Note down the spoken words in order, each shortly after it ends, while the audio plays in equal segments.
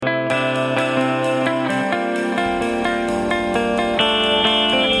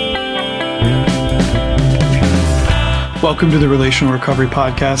Welcome to the Relational Recovery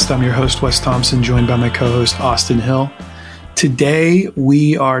Podcast. I'm your host, Wes Thompson, joined by my co-host, Austin Hill. Today,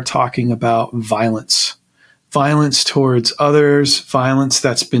 we are talking about violence. Violence towards others, violence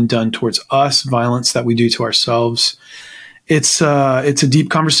that's been done towards us, violence that we do to ourselves. It's a deep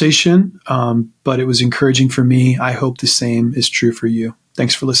conversation, but it was encouraging for me. I hope the same is true for you.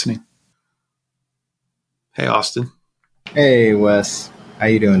 Thanks for listening. Hey, Austin. Hey, Wes. How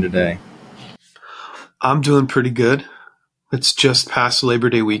you doing today? I'm doing pretty good. It's just past Labor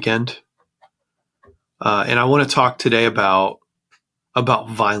Day weekend. And I want to talk today about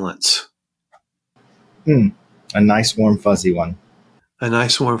violence. A nice, warm, fuzzy one. A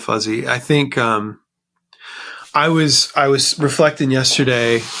nice, warm, fuzzy. I think I was reflecting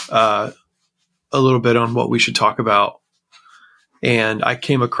yesterday a little bit on what we should talk about. And I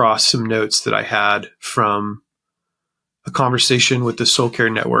came across some notes that I had from a conversation with the Soul Care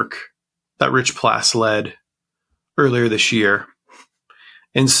Network that Rich Plass led earlier this year.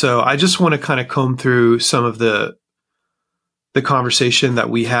 And so I just want to kind of comb through some of the conversation that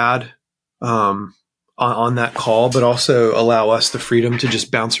we had on that call, but also allow us the freedom to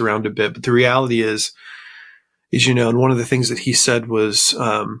just bounce around a bit. But the reality is, and one of the things that he said was,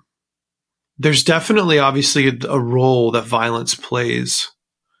 there's definitely obviously a role that violence plays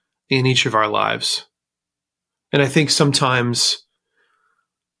in each of our lives. And I think sometimes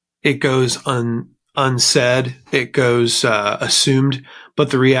it goes unsaid, it goes assumed,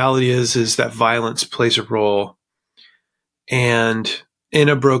 but the reality is that violence plays a role. And in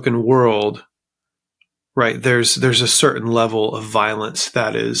a broken world, right, there's a certain level of violence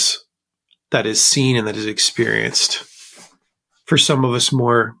that is seen and that is experienced. For some of us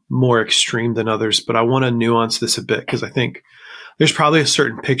more extreme than others, but I want to nuance this a bit because I think there's probably a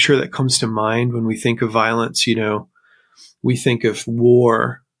certain picture that comes to mind when we think of violence. We think of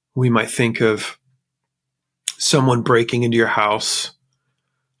war. We might think of someone breaking into your house,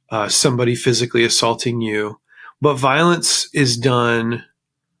 somebody physically assaulting you. But violence is done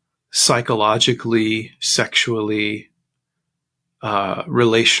psychologically, sexually,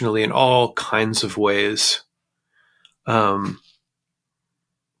 relationally, in all kinds of ways. And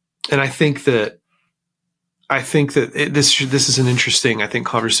I think that this is an interesting,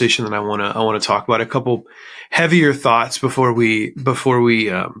 conversation that I want to talk about. A couple heavier thoughts before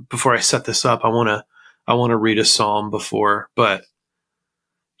I set this up. I want to read a psalm before, but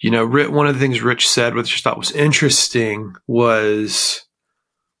one of the things Rich said, which I thought was interesting, was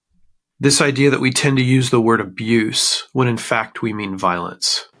this idea that we tend to use the word abuse when in fact we mean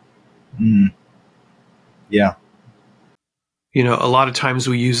violence. Yeah. A lot of times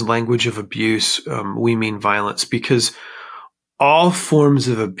we use language of abuse, we mean violence, because all forms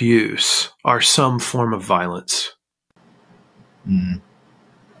of abuse are some form of violence.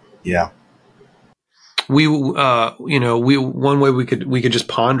 Yeah. One way we could just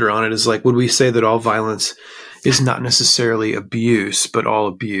ponder on it is like, would we say that all violence is not necessarily abuse, but all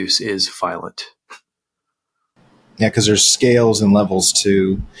abuse is violent? Yeah, because there's scales and levels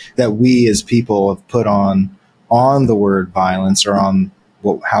that we as people have put on the word violence, or on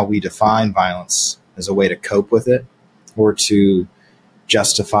how we define violence as a way to cope with it, or to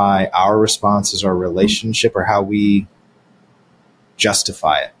justify our responses, our relationship, or how we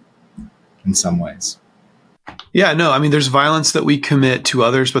justify it in some ways. Yeah, no, I mean, there's violence that we commit to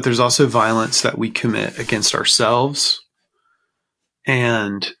others, but there's also violence that we commit against ourselves.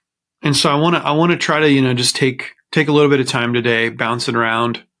 And so I want to try to, just take a little bit of time today bouncing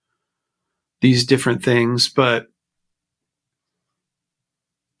around these different things. But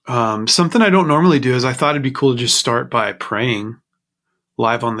something I don't normally do is I thought it'd be cool to just start by praying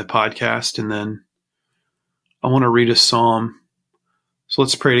live on the podcast. And then I want to read a psalm. So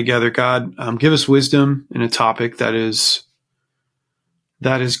let's pray together. God, give us wisdom in a topic that is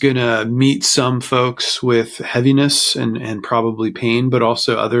going to meet some folks with heaviness and probably pain, but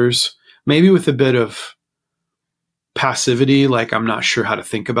also others maybe with a bit of passivity, like I'm not sure how to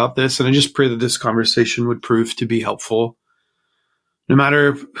think about this. And I just pray that this conversation would prove to be helpful, no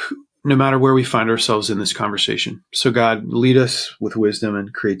matter where we find ourselves in this conversation. So God, lead us with wisdom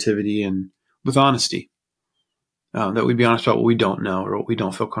and creativity and with honesty. That we'd be honest about what we don't know or what we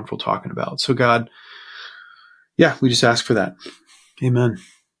don't feel comfortable talking about. So God, we just ask for that. Amen.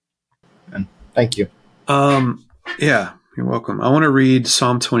 And thank you. You're welcome. I want to read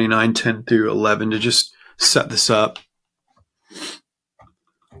Psalm 29, 10 through 11 to just set this up.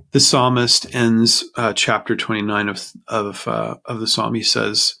 The psalmist ends chapter 29 of the psalm. He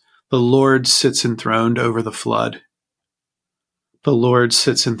says, "The Lord sits enthroned over the flood. The Lord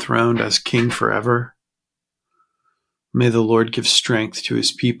sits enthroned as king forever. May the Lord give strength to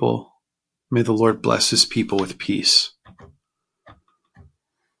his people. May the Lord bless his people with peace."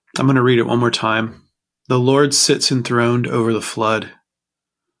 I'm going to read it one more time. The Lord sits enthroned over the flood.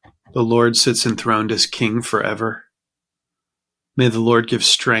 The Lord sits enthroned as King forever. May the Lord give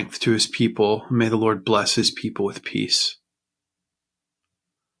strength to his people. May the Lord bless his people with peace.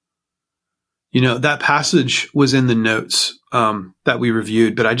 That passage was in the notes that we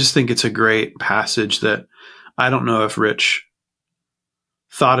reviewed, but I just think it's a great passage that I don't know if Rich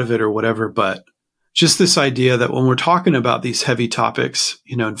thought of it or whatever, but just this idea that when we're talking about these heavy topics,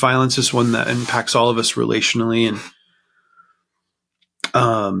 violence is one that impacts all of us relationally,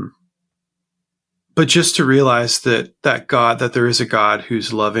 but just to realize that there is a God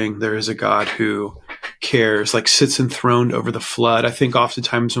who's loving, there is a God who cares, like sits enthroned over the flood. I think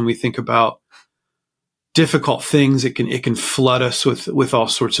oftentimes when we think about difficult things, it can flood us with all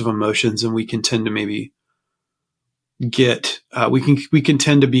sorts of emotions, and we can tend to maybe we can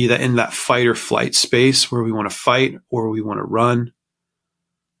tend to be in that fight or flight space where we want to fight or we want to run.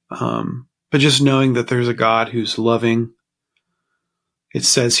 But just knowing that there's a God who's loving. It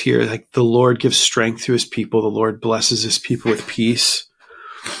says here, like, the Lord gives strength to his people. The Lord blesses his people with peace.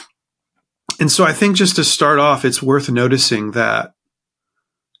 And so I think just to start off, it's worth noticing that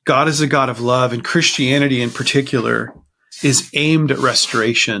God is a God of love, and Christianity in particular is aimed at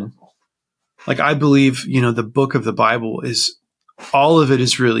restoration. Like, I believe, the book of the Bible all of it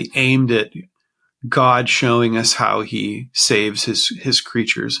is really aimed at God showing us how he saves his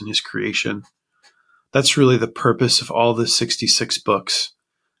creatures and his creation. That's really the purpose of all the 66 books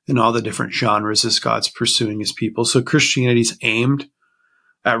and all the different genres as God's pursuing his people. So Christianity is aimed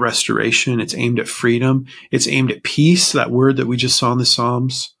at restoration. It's aimed at freedom. It's aimed at peace, that word that we just saw in the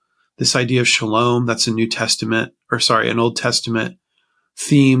Psalms. This idea of shalom, that's an Old Testament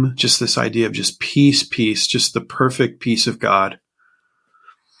theme, just this idea of just peace, just the perfect peace of God.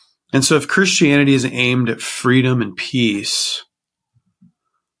 And so if Christianity is aimed at freedom and peace,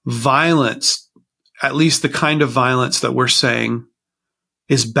 violence, at least the kind of violence that we're saying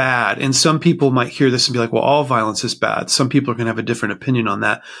is bad. And some people might hear this and be like, well, all violence is bad. Some people are going to have a different opinion on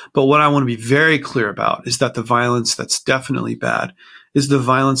that. But what I want to be very clear about is that the violence that's definitely bad is the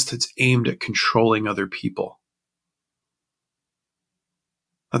violence that's aimed at controlling other people.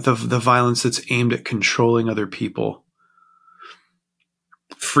 The violence that's aimed at controlling other people.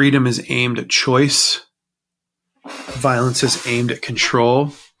 Freedom is aimed at choice. Violence is aimed at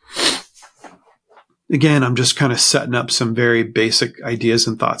control. Again, I'm just kind of setting up some very basic ideas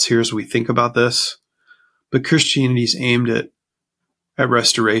and thoughts here as we think about this. But Christianity is aimed at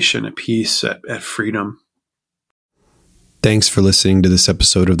restoration, at peace, at freedom. Thanks for listening to this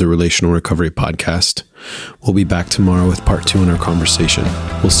episode of the Relational Recovery Podcast. We'll be back tomorrow with part 2 in our conversation.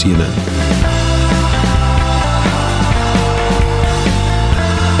 We'll see you then.